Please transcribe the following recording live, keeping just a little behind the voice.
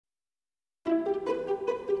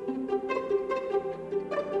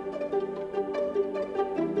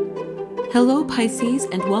Hello, Pisces,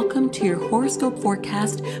 and welcome to your horoscope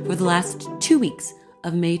forecast for the last 2 weeks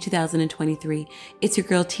of May 2023. It's your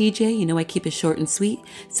girl TJ. You know I keep it short and sweet,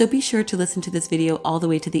 so be sure to listen to this video all the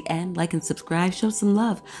way to the end, like and subscribe, show some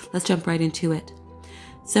love. Let's jump right into it.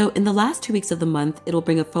 So in the last 2 weeks of the month, it'll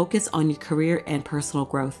bring a focus on your career and personal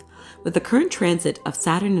growth. With the current transit of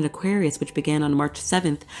Saturn in Aquarius, which began on March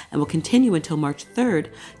 7th and will continue until March 3rd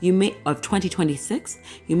of 2026,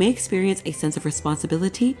 you may experience a sense of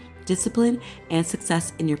responsibility, discipline, and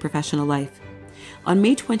success in your professional life. On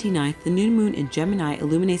May 29th, the new moon in Gemini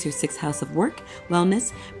illuminates your 6th house of work,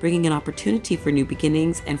 wellness, bringing an opportunity for new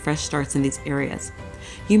beginnings and fresh starts in these areas.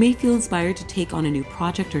 You may feel inspired to take on a new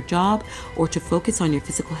project or job, or to focus on your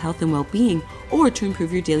physical health and well-being, or to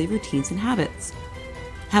improve your daily routines and habits.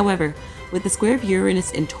 However, with the square of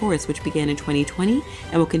Uranus in Taurus, which began in 2020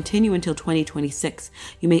 and will continue until 2026,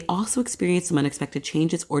 you may also experience some unexpected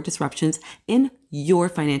changes or disruptions in your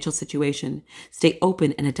financial situation. Stay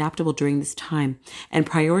open and adaptable during this time and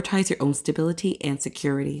prioritize your own stability and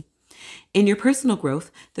security. In your personal growth,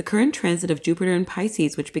 the current transit of Jupiter in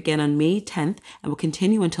Pisces, which began on May 10th and will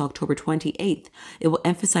continue until October 28th, it will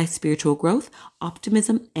emphasize spiritual growth,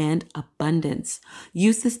 optimism, and abundance.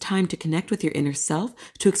 Use this time to connect with your inner self,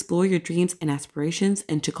 to explore your dreams and aspirations,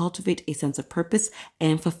 and to cultivate a sense of purpose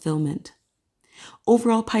and fulfillment.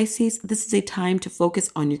 Overall, Pisces, this is a time to focus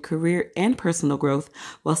on your career and personal growth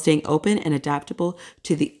while staying open and adaptable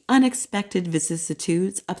to the unexpected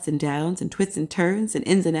vicissitudes, ups and downs, and twists and turns and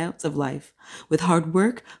ins and outs of life. With hard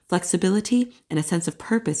work, flexibility, and a sense of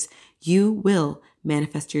purpose, you will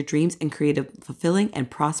manifest your dreams and create a fulfilling and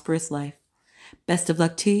prosperous life. Best of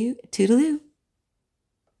luck to you. Toodaloo.